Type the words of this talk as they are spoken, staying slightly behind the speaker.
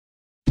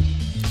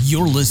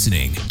You're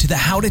listening to the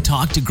How to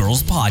Talk to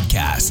Girls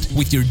podcast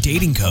with your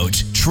dating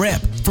coach, Trip,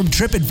 from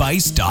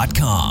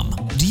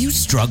tripadvice.com. Do you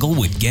struggle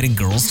with getting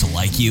girls to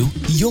like you?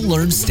 You'll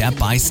learn step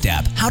by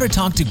step how to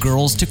talk to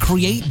girls to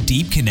create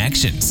deep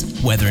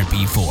connections, whether it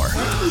be for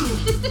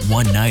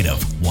one night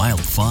of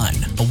wild fun,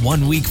 a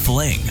 1-week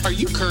fling. Are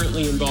you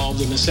currently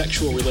involved in a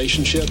sexual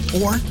relationship?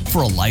 Or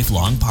for a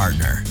lifelong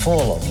partner.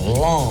 Full of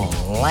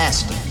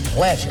long-lasting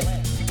pleasure.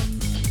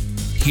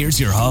 Here's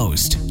your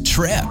host,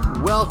 Trip.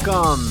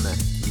 Welcome,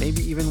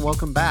 maybe even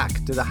welcome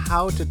back to the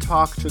How to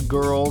Talk to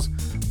Girls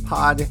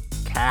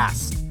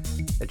podcast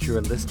that you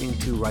are listening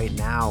to right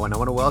now. And I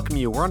want to welcome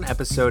you. We're on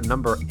episode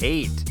number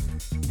 8.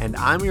 And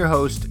I'm your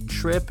host,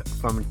 Trip,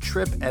 from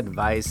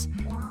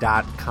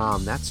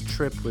tripadvice.com. That's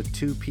Trip with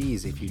 2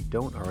 P's if you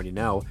don't already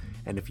know.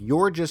 And if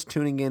you're just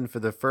tuning in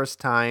for the first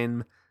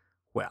time,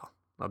 well,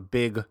 a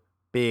big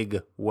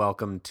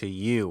welcome to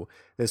you.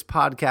 This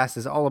podcast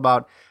is all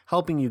about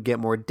helping you get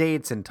more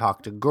dates and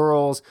talk to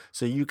girls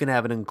so you can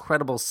have an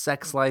incredible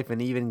sex life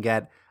and even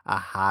get a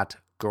hot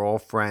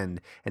girlfriend.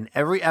 And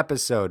every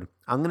episode,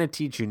 I'm going to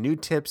teach you new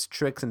tips,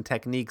 tricks, and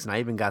techniques, and I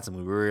even got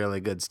some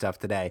really good stuff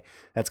today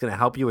that's going to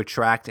help you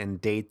attract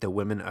and date the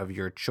women of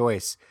your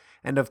choice.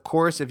 And of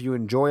course, if you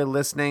enjoy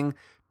listening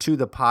to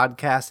the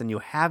podcast and you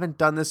haven't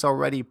done this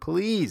already,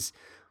 please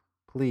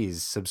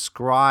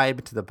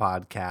subscribe to the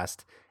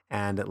podcast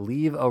and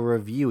leave a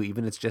review,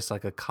 even if it's just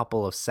like a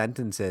couple of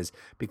sentences,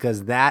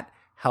 because that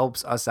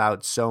helps us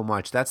out so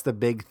much. That's the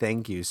big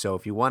thank you. So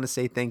if you want to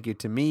say thank you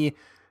to me,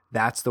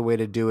 that's the way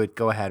to do it.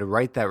 Go ahead,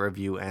 write that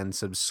review and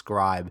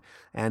subscribe.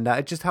 And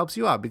it just helps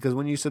you out because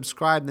when you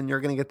subscribe, then you're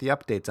going to get the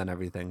updates on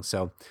everything.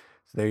 So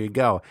there you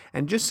go.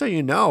 And just so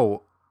you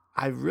know,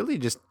 I've really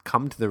just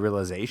come to the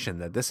realization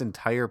that this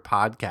entire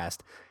podcast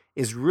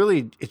is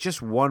really, it's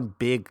just one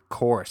big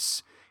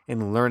course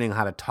in learning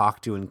how to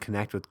talk to and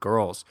connect with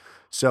girls.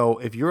 So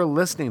if you're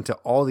listening to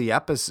all the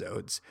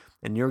episodes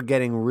and you're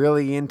getting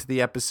really into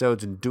the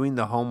episodes and doing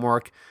the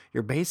homework,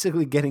 you're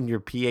basically getting your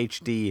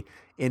PhD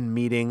in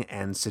meeting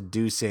and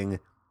seducing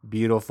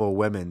beautiful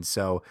women.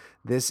 So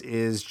this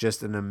is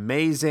just an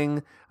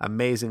amazing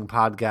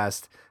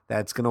podcast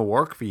that's going to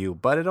work for you.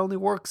 But it only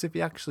works if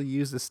you actually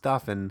use the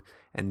stuff and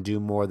do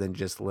more than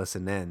just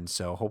listen in.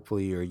 So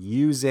hopefully you're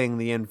using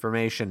the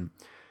information.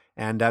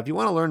 And if you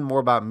want to learn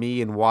more about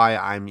me and why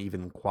I'm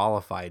even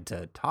qualified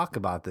to talk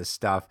about this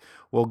stuff,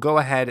 well, go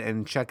ahead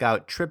and check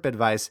out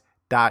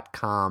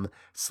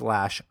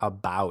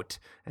tripadvice.com/about.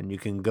 And you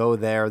can go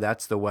there,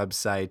 that's the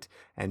website,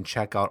 and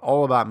check out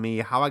all about me,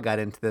 how I got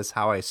into this,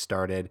 how I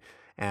started.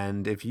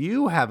 And if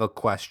you have a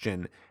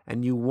question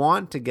and you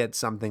want to get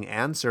something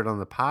answered on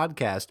the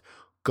podcast,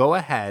 go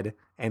ahead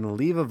and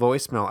leave a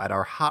voicemail at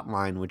our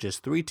hotline, which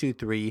is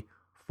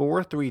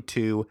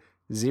 323-432-0025.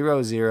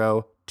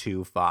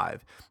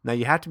 Now,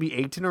 you have to be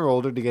 18 or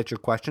older to get your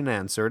question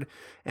answered,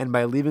 and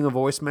by leaving a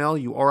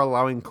voicemail, you are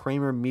allowing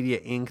Kramer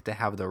Media Inc. to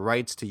have the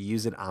rights to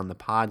use it on the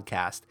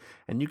podcast.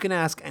 And you can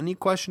ask any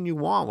question you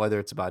want, whether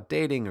it's about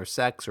dating or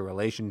sex or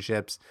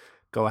relationships.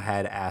 Go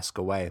ahead, ask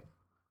away.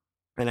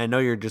 And I know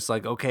you're just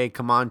like, okay,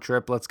 come on,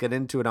 Trip, let's get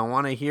into it. I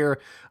want to hear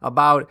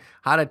about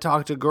how to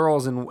talk to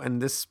girls in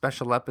this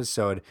special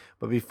episode.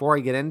 But before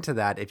I get into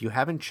that, if you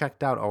haven't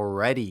checked out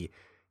already,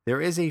 there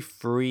is a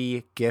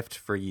free gift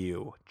for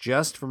you,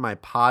 just for my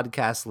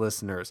podcast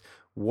listeners.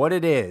 What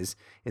it is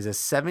a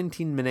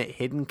 17-minute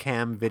hidden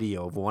cam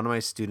video of one of my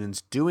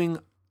students doing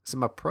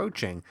some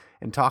approaching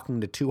and talking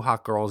to 2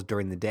 hot girls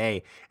during the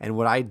day. And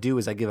what I do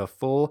is I give a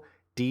full,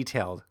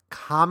 detailed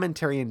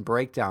commentary and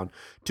breakdown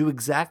to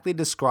exactly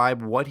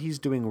describe what he's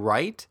doing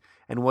right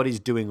and what he's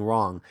doing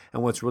wrong.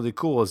 And what's really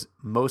cool is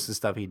most of the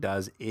stuff he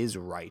does is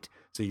right.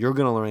 So you're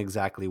going to learn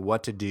exactly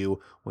what to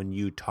do when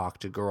you talk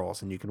to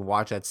girls. And you can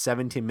watch that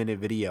 17-minute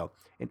video.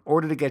 In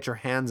order to get your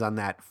hands on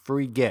that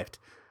free gift,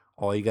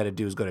 all you got to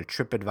do is go to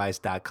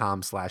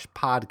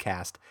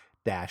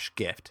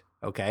tripadvice.com/podcast-gift.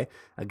 Okay?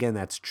 Again,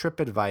 that's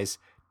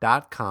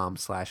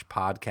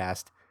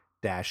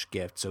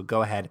tripadvice.com/podcast-gift. So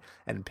go ahead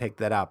and pick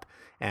that up.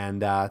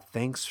 And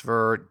thanks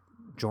for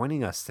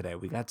joining us today.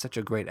 We got such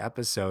a great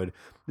episode.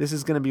 This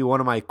is going to be one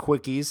of my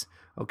quickies.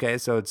 Okay,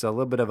 so it's a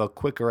little bit of a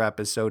quicker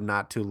episode,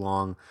 not too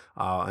long,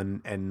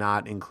 and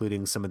not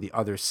including some of the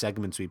other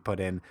segments we put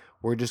in.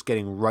 We're just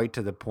getting right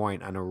to the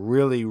point on a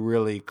really,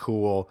 really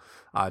cool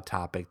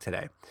topic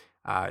today.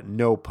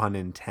 No pun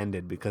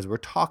intended, because we're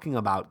talking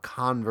about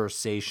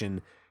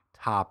conversation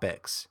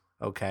topics.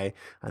 Okay,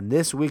 on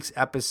this week's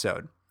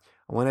episode,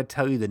 I want to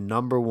tell you the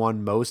number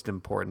one most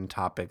important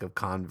topic of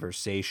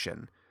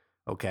conversation.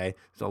 Okay,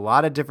 there's a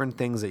lot of different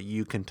things that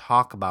you can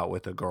talk about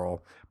with a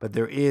girl, but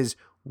there is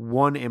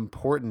one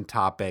important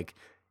topic.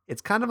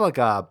 It's kind of like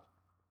a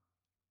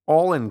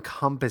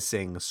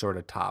all-encompassing sort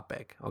of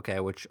topic, okay,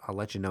 which I'll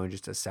let you know in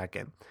just a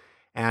second.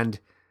 And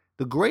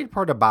the great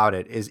part about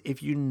it is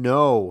if you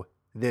know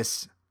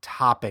this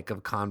topic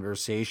of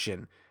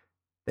conversation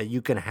that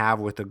you can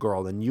have with a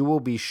girl, then you will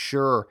be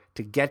sure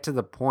to get to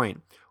the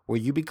point where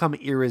you become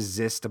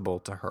irresistible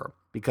to her,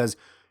 because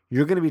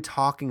You're going to be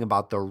talking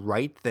about the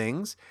right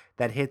things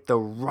that hit the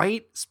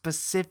right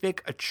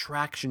specific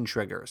attraction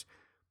triggers.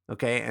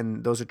 Okay,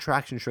 and those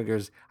attraction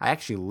triggers, I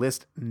actually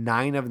list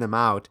 9 of them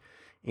out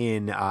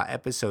in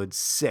episode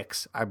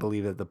 6, I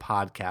believe, of the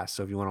podcast.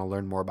 So if you want to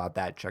learn more about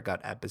that, check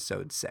out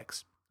episode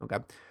 6. Okay,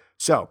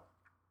 so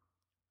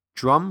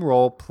drum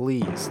roll,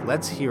 please.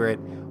 Let's hear it.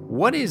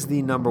 What is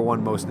the number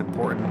one most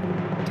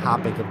important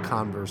topic of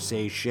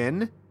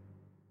conversation?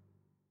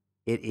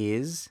 It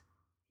is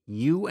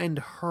you and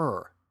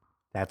her.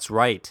 That's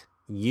right,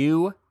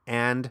 you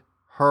and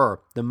her.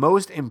 The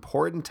most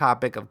important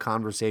topic of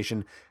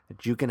conversation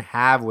that you can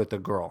have with a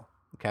girl.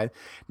 Okay,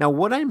 now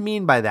what I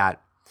mean by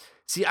that,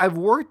 see, I've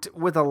worked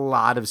with a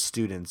lot of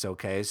students,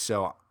 okay?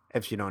 So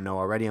if you don't know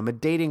already, I'm a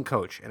dating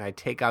coach and I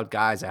take out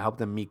guys, I help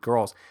them meet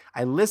girls.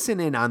 I listen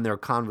in on their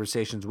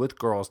conversations with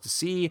girls to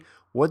see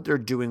what they're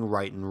doing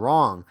right and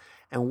wrong.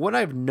 And what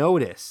I've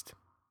noticed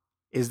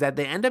is that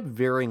they end up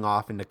veering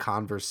off into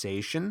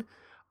conversation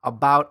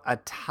about a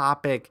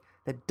topic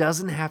that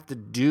doesn't have to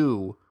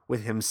do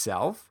with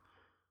himself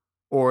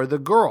or the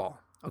girl,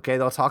 okay?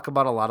 They'll talk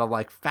about a lot of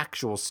like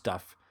factual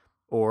stuff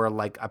or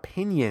like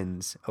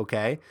opinions,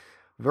 okay?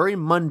 Very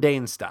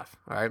mundane stuff,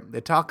 all right?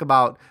 They talk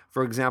about,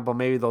 for example,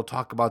 maybe they'll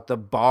talk about the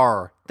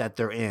bar that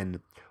they're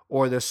in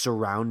or the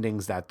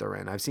surroundings that they're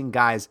in. I've seen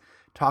guys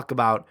talk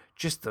about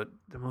just the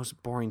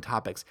most boring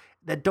topics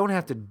that don't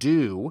have to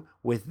do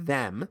with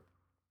them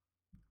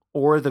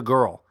or the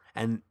girl.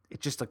 And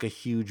it's just like a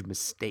huge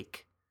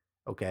mistake,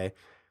 okay?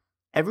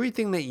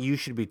 Everything that you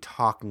should be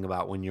talking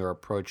about when you're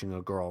approaching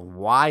a girl,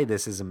 why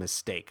this is a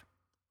mistake,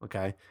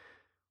 okay?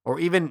 Or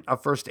even a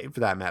first date for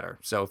that matter.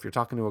 So if you're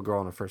talking to a girl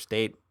on a first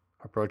date,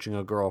 approaching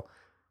a girl,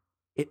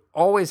 it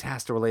always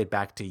has to relate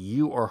back to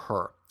you or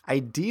her.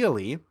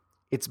 Ideally,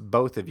 it's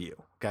both of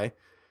you, okay?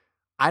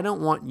 I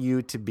don't want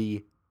you to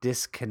be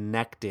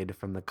disconnected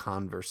from the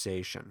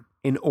conversation.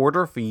 In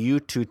order for you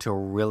two to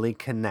really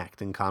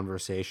connect in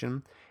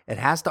conversation, it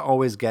has to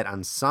always get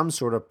on some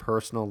sort of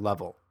personal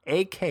level,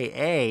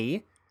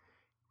 aka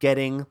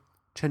getting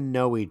to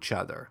know each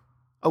other.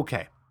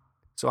 Okay,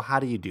 so how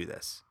do you do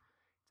this?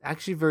 It's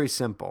actually very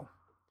simple.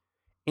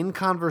 In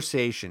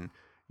conversation,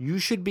 you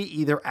should be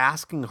either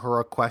asking her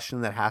a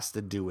question that has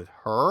to do with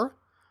her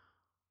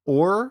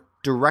or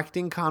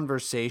directing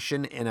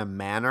conversation in a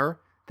manner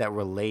that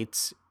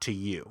relates to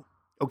you.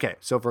 Okay,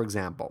 so for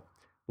example,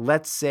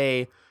 let's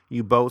say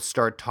you both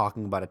start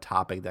talking about a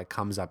topic that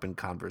comes up in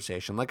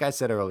conversation. Like I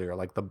said earlier,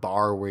 like the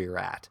bar where you're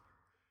at.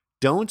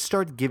 Don't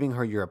start giving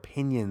her your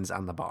opinions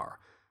on the bar.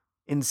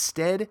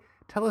 Instead,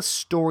 tell a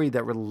story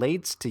that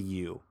relates to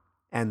you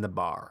and the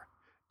bar.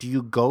 Do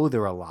you go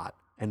there a lot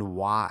and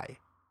why?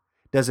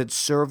 Does it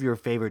serve your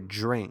favorite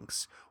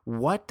drinks?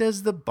 What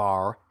does the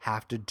bar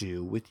have to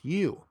do with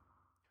you?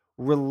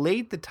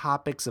 Relate the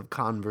topics of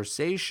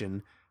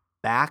conversation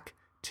back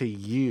to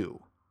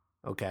you,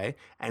 okay?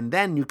 And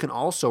then you can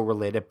also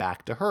relate it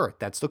back to her.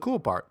 That's the cool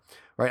part,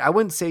 right? I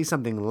wouldn't say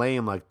something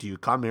lame like, do you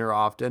come here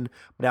often?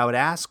 But I would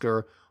ask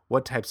her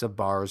what types of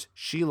bars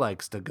she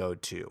likes to go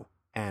to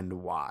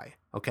and why,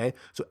 okay?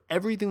 So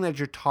everything that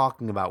you're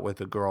talking about with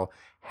a girl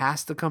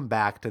has to come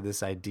back to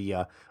this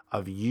idea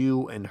of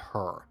you and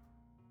her.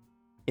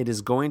 It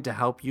is going to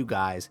help you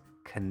guys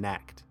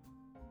connect,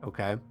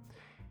 okay?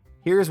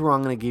 Here's where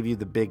I'm going to give you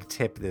the big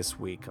tip this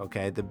week,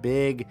 okay? The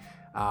big,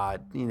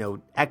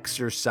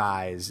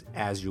 exercise,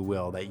 as you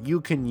will, that you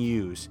can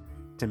use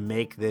to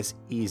make this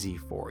easy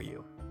for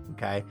you,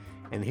 okay?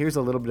 And here's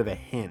a little bit of a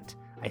hint.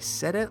 I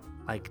said it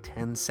like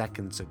 10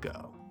 seconds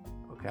ago,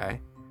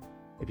 okay?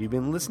 If you've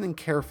been listening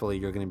carefully,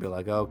 you're going to be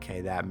like,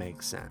 okay, that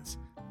makes sense.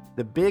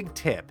 The big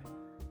tip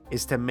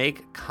is to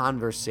make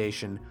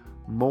conversation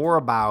more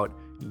about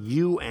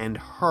you and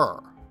her.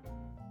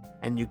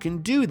 And you can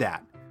do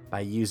that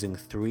by using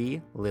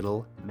 3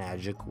 little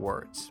magic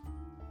words.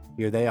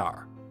 Here they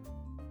are.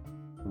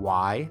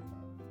 Why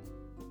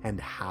and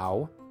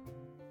how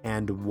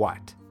and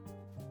what.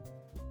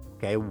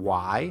 Okay,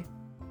 why,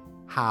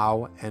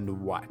 how,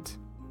 and what.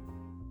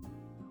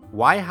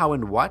 Why, how,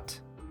 and what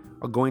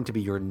are going to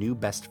be your new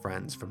best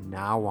friends from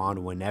now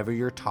on whenever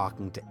you're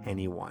talking to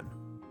anyone.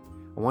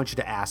 I want you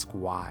to ask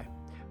why.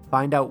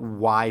 Find out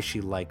why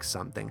she likes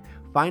something.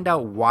 Find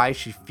out why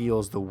she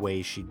feels the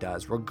way she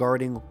does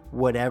regarding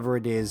whatever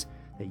it is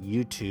that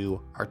you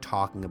two are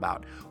talking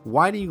about.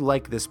 Why do you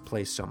like this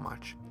place so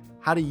much?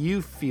 How do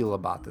you feel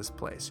about this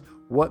place?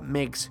 What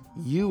makes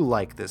you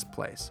like this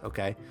place?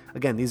 Okay.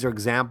 Again, these are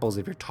examples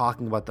if you're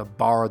talking about the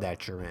bar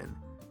that you're in.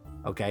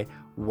 Okay.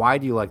 Why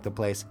do you like the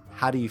place?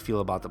 How do you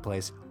feel about the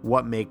place?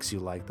 What makes you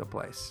like the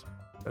place?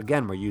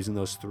 Again, we're using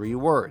those 3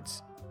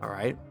 words. All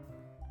right.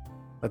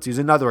 Let's use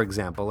another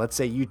example. Let's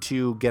say you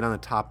two get on the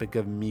topic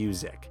of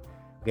music.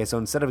 Okay, so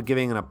instead of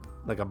giving a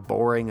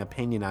boring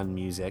opinion on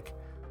music,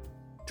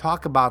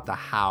 talk about the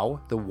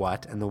how, the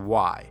what, and the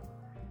why.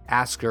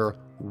 Ask her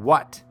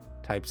what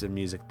types of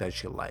music does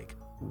she like?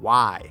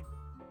 Why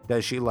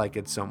does she like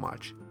it so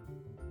much?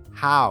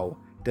 How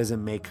does it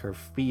make her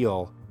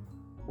feel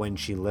when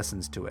she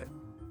listens to it?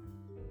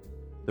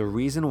 The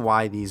reason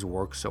why these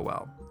work so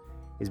well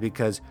is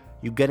because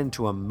you get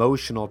into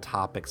emotional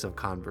topics of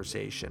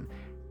conversation.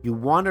 You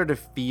want her to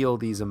feel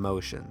these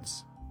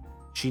emotions.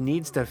 She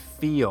needs to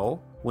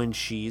feel when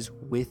she's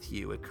with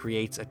you. It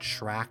creates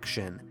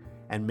attraction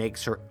and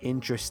makes her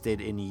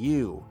interested in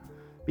you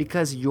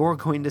because you're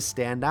going to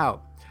stand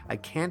out. I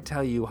can't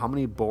tell you how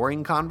many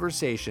boring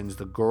conversations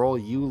the girl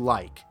you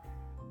like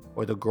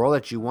or the girl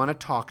that you want to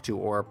talk to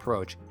or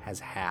approach has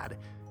had.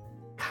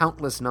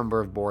 Countless number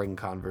of boring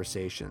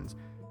conversations.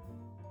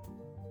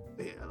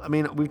 I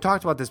mean, we've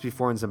talked about this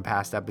before in some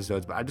past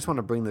episodes, but I just want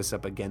to bring this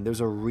up again.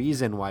 There's a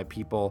reason why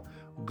people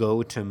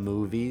go to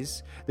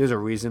movies. There's a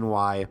reason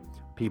why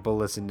people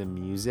listen to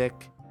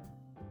music.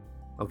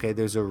 Okay,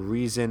 there's a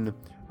reason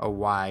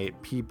why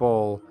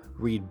people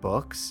read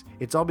books.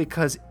 It's all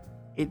because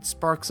it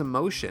sparks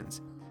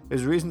emotions.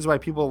 There's reasons why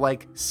people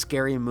like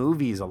scary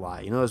movies a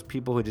lot. You know those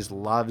people who just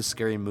love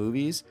scary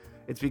movies?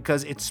 It's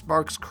because it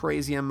sparks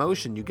crazy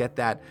emotion. You get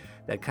that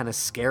kind of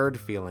scared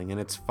feeling,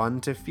 and it's fun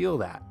to feel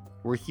that.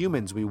 We're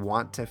humans. We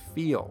want to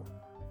feel,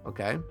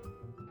 okay?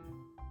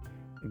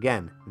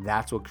 Again,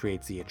 that's what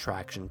creates the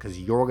attraction because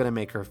you're going to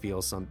make her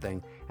feel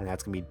something, and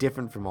that's going to be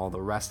different from all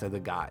the rest of the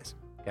guys,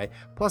 okay?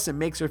 Plus, it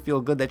makes her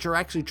feel good that you're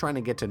actually trying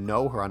to get to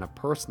know her on a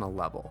personal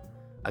level.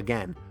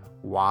 Again,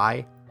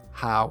 why,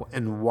 how,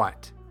 and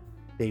what?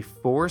 They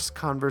force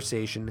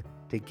conversation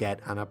to get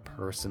on a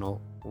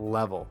personal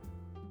level.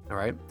 All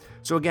right.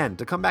 So again,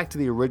 to come back to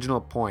the original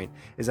point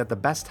is that the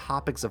best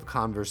topics of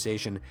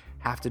conversation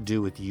have to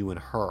do with you and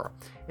her.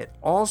 It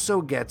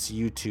also gets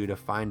you two to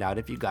find out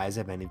if you guys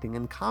have anything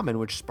in common,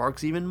 which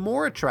sparks even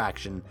more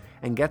attraction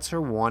and gets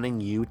her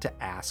wanting you to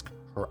ask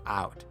her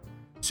out.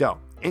 So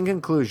in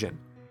conclusion,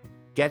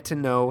 get to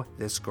know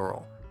this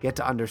girl, get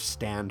to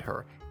understand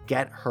her,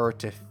 get her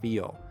to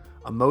feel.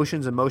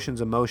 Emotions,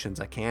 emotions, emotions.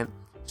 I can't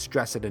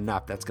stress it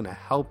enough. That's going to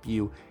help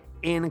you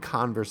in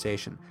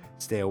conversation.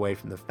 Stay away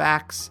from the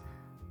facts,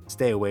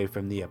 stay away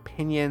from the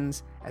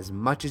opinions as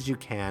much as you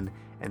can,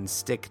 and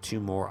stick to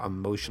more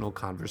emotional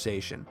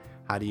conversation.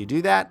 How do you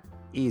do that?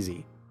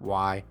 Easy.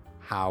 Why,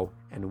 how,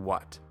 and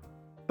what.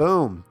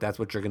 Boom. That's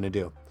what you're going to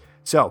do.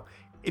 So,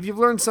 if you've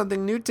learned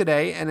something new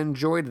today and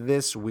enjoyed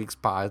this week's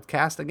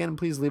podcast, again,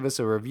 please leave us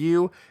a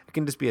review. It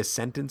can just be a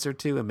sentence or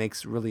two. It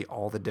makes really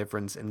all the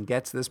difference and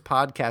gets this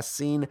podcast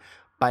seen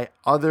by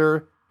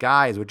other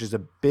guys, which is a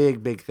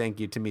big, big thank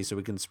you to me so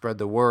we can spread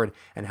the word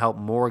and help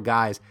more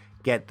guys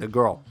get the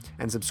girl.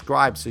 And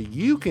subscribe so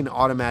you can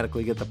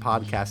automatically get the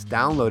podcast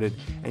downloaded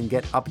and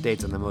get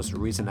updates on the most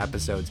recent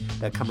episodes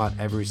that come out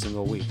every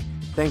single week.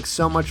 Thanks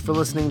so much for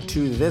listening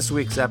to this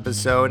week's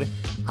episode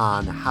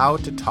on how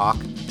to talk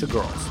to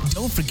girls.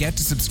 Don't forget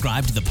to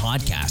subscribe to the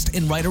podcast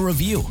and write a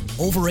review.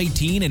 Over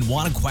 18 and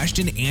want a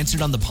question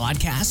answered on the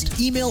podcast?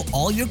 Email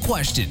all your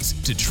questions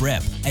to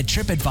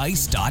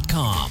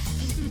Trip@tripadvice.com.